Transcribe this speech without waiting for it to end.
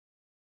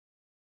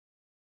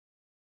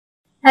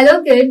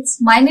Hello kids,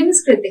 my name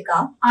is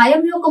Kritika. I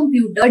am your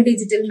computer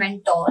digital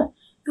mentor.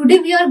 Today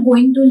we are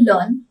going to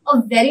learn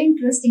a very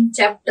interesting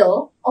chapter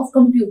of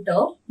computer,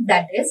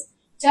 that is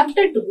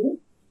chapter 2,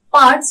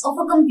 parts of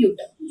a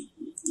computer.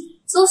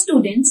 So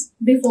students,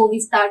 before we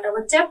start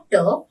our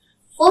chapter,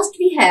 first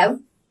we have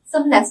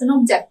some lesson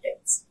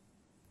objectives.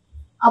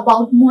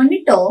 About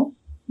monitor,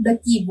 the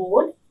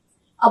keyboard,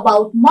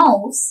 about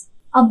mouse,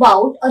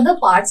 about other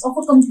parts of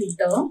a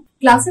computer,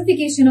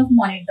 classification of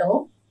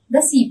monitor, the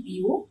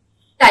CPU,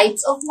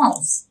 types of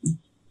mouse.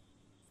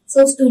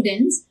 So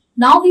students,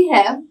 now we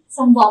have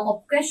some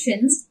warm-up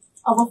questions.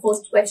 Our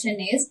first question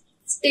is,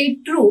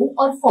 state true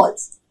or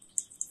false.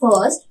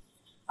 First,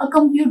 a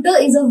computer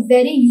is a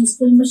very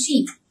useful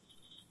machine.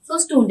 So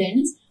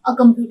students, a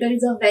computer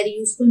is a very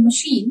useful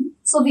machine.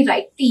 So we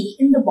write T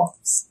in the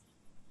box.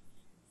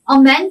 A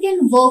man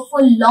can work for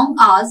long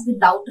hours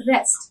without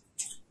rest.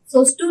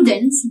 So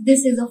students,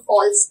 this is a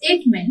false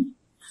statement.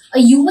 A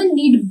human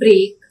need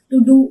break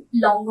to do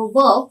longer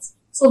works.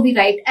 So we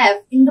write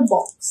F in the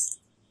box.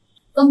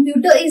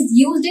 Computer is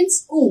used in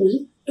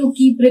school to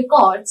keep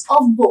records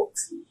of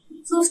books.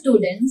 So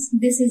students,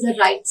 this is a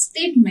right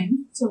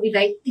statement. So we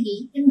write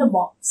T in the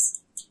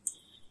box.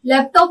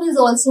 Laptop is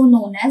also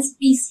known as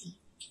PC.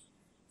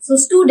 So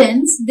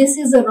students, this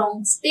is a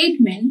wrong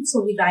statement.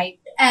 So we write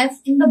F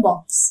in the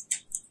box.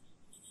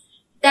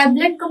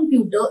 Tablet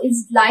computer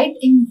is light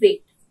in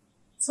weight.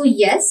 So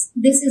yes,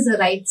 this is a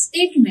right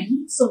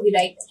statement. So we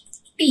write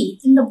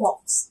T in the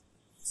box.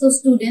 So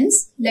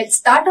students, let's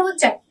start our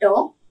chapter.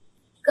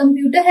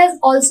 Computer has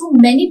also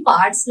many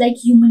parts like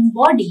human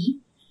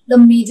body. The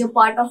major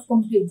part of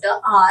computer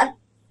are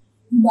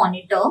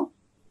monitor,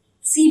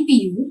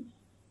 CPU,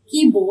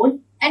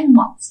 keyboard and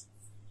mouse.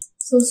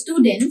 So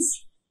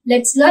students,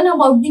 let's learn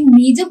about the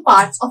major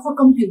parts of a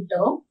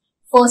computer.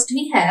 First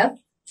we have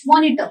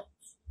monitor.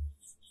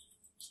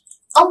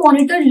 A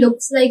monitor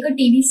looks like a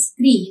TV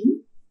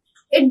screen.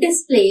 It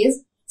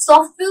displays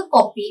software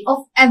copy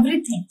of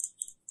everything.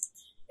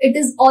 It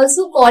is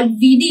also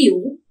called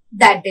VDU,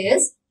 that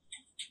is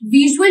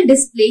Visual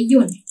Display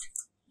Unit.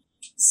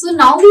 So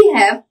now we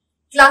have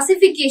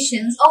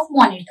classifications of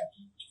monitor.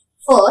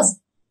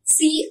 First,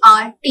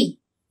 CRT,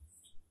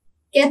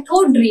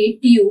 cathode ray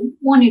tube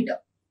monitor.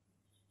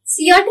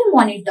 CRT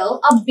monitor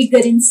are bigger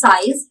in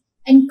size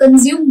and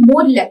consume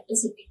more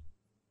electricity.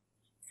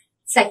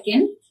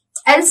 Second,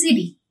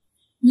 LCD,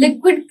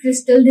 liquid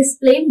crystal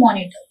display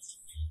monitor.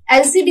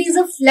 LCD is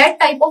a flat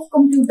type of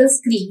computer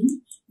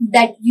screen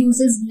that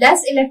uses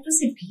less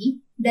electricity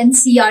than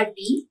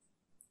CRT,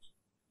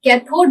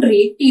 cathode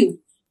ray tube.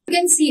 You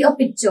can see a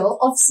picture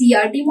of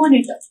CRT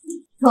monitor.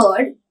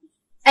 Third,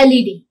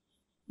 LED,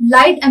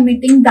 light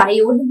emitting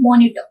diode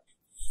monitor.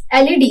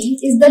 LED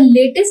is the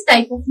latest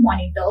type of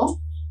monitor.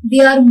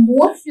 They are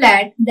more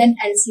flat than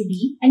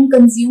LCD and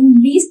consume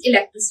least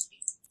electricity.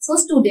 So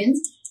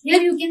students, here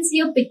you can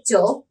see a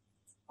picture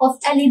of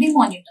LED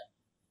monitor.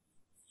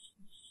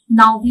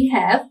 Now we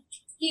have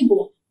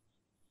keyboard.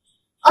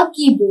 A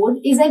keyboard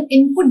is an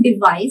input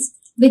device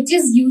which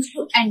is used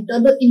to enter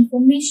the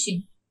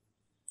information.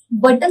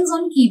 Buttons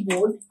on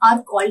keyboard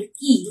are called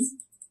keys.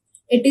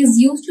 It is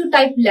used to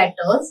type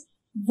letters,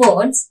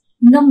 words,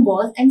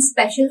 numbers and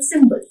special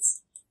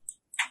symbols.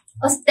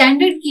 A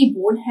standard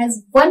keyboard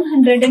has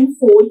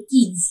 104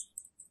 keys.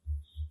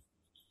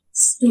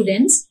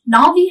 Students,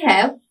 now we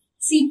have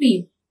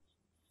CPU,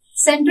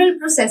 Central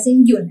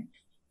Processing Unit.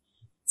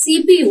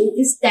 CPU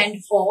is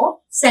stand for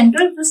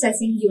Central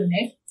Processing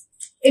Unit.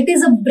 It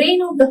is a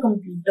brain of the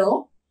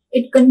computer.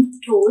 It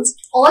controls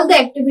all the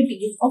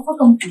activities of a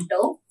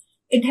computer.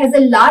 It has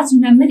a large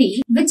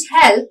memory which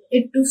helps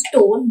it to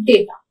store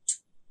data.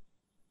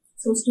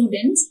 So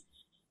students,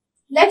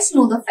 let's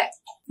know the fact.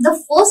 The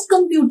first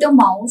computer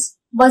mouse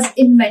was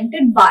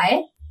invented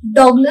by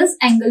Douglas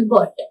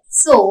Engelbart.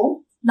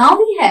 So now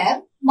we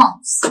have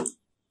mouse.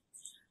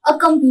 A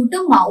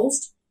computer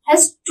mouse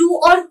has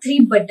 2 or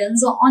 3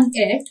 buttons on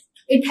it.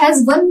 It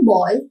has one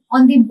ball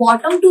on the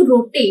bottom to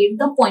rotate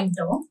the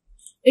pointer.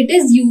 It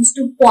is used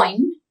to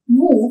point,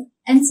 move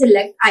and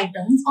select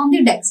items on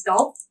the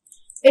desktop.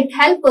 It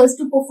helps us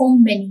to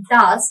perform many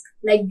tasks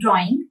like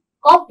drawing,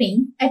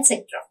 copying,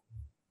 etc.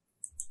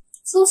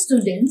 So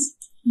students,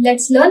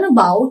 let's learn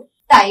about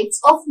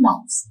types of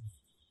mouse.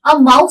 A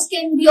mouse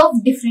can be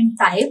of different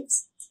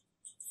types.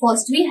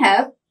 First we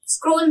have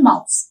scroll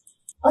mouse.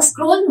 A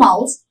scroll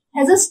mouse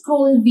has a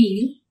scroll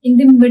wheel in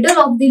the middle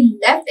of the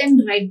left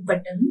and right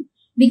button.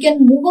 We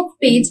can move a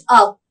page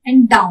up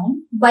and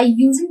down by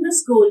using the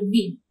scroll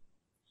wheel.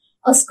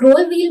 A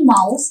scroll wheel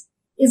mouse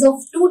is of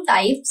 2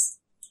 types,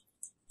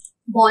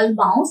 ball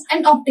mouse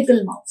and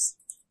optical mouse.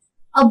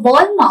 A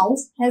ball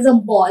mouse has a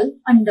ball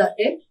under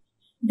it.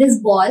 This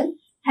ball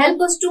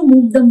helps us to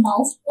move the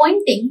mouse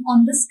pointing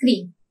on the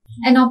screen.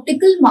 An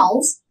optical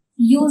mouse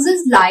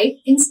uses light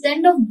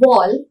instead of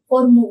ball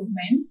for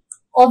movement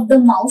of the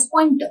mouse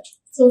pointer.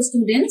 So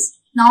students,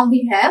 now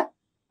we have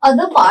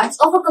other parts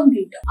of a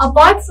computer.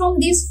 Apart from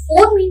these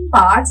 4 main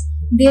parts,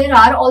 there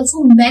are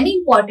also many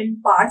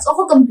important parts of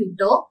a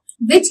computer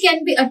which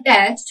can be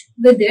attached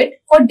with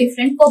it for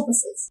different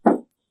purposes.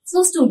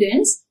 So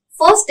students,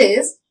 first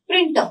is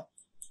printer.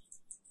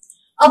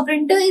 A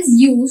printer is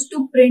used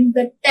to print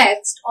the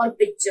text or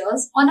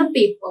pictures on a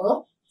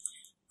paper.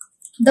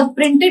 The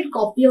printed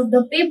copy of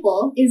the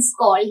paper is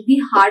called the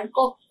hard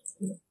copy.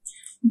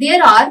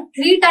 There are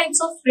three types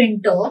of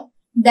printer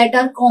that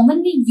are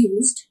commonly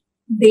used.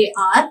 They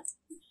are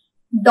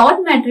dot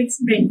matrix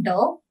printer,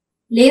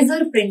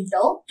 laser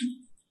printer,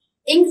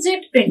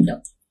 inkjet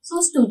printer. So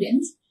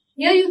students,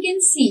 here you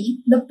can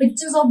see the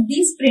pictures of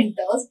these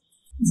printers.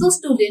 So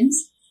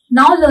students,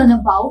 now learn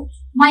about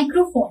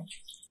microphone.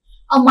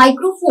 A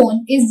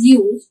microphone is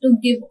used to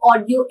give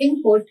audio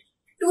input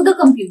to the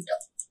computer.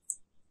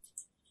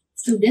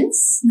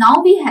 Students,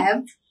 now we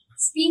have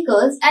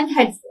speakers and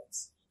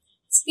headphones.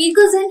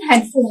 Speakers and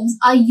headphones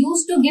are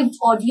used to give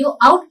audio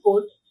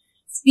output.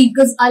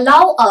 Speakers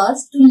allow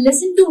us to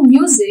listen to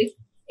music.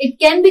 It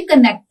can be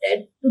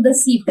connected to the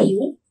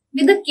CPU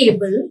with a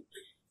cable.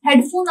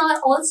 Headphones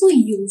are also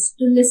used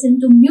to listen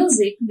to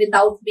music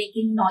without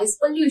making noise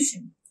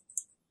pollution.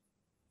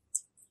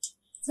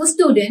 So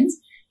students,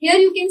 here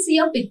you can see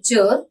a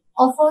picture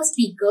of a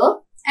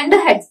speaker and a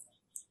headphone.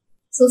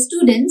 So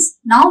students,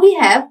 now we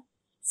have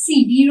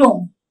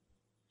CD-ROM.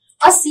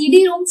 A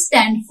CD-ROM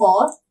stands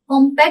for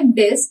compact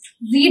disc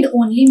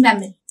read-only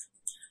memory.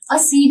 A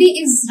CD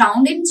is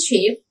round in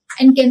shape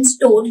and can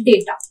store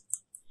data.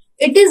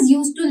 It is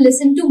used to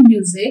listen to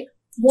music,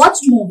 watch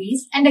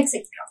movies and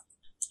etc.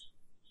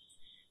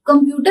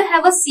 Computer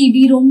have a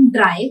CD-ROM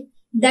drive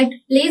that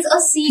plays a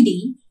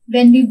CD.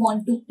 When we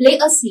want to play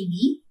a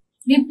CD,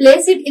 we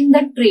place it in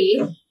the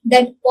tray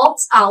that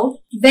pops out.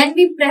 When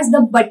we press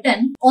the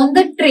button on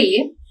the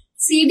tray,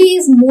 CD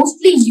is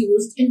mostly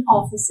used in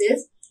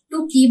offices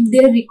to keep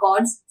their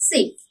records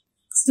safe.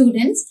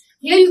 Students,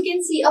 here you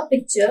can see a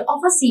picture of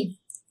a CD.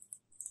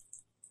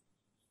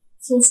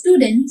 So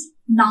students,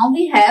 now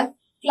we have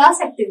class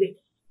activity.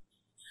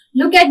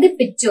 Look at the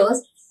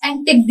pictures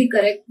and tick the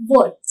correct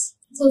words.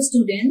 So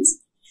students,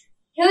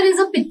 here is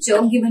a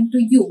picture given to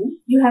you.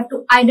 You have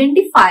to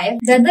identify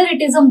whether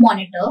it is a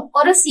monitor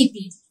or a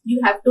CPU. You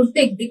have to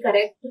tick the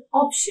correct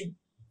option.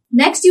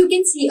 Next, you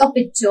can see a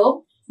picture.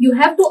 You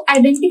have to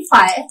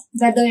identify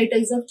whether it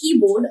is a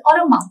keyboard or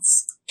a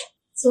mouse.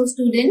 So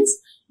students,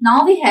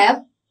 now we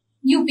have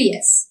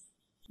UPS.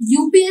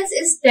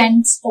 UPS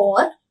stands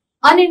for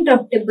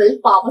uninterruptible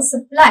power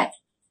supply.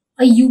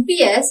 A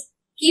UPS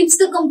keeps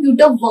the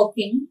computer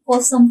working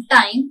for some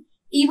time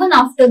even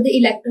after the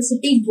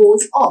electricity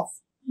goes off.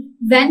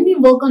 When we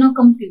work on a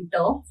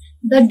computer,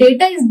 the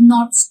data is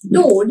not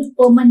stored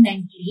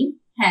permanently.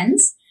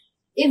 Hence,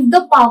 if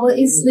the power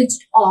is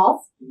switched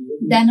off,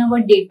 then our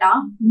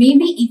data may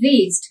be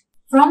erased.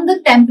 From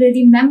the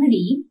temporary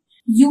memory,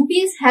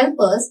 UPS help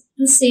us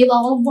to save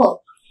our work.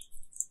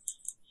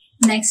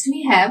 Next,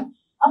 we have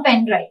a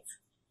pen drive.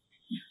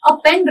 A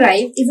pen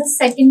drive is a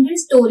secondary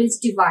storage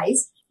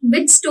device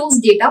which stores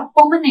data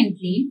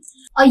permanently.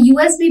 A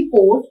USB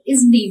port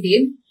is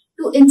needed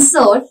to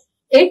insert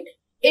it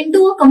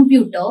into a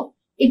computer.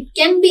 It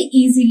can be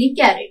easily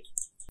carried.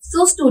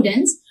 So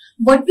students,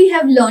 what we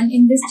have learned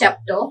in this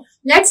chapter,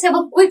 let's have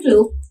a quick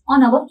look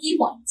on our key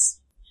points.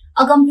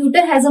 A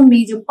computer has a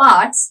major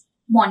parts: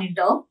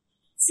 monitor,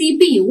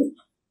 CPU,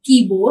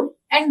 keyboard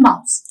and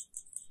mouse.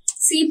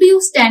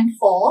 CPU stands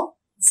for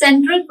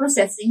Central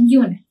Processing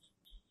Unit.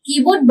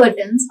 Keyboard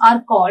buttons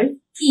are called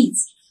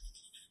keys.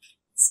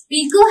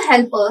 Speaker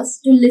help us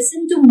to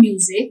listen to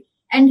music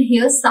and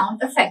hear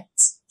sound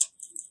effects.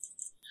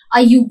 A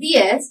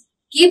UPS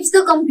keeps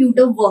the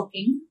computer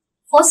working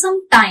for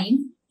some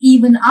time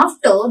even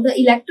after the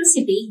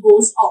electricity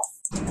goes off.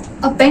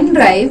 A pen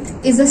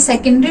drive is a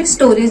secondary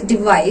storage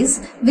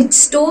device which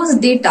stores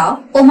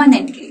data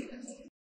permanently.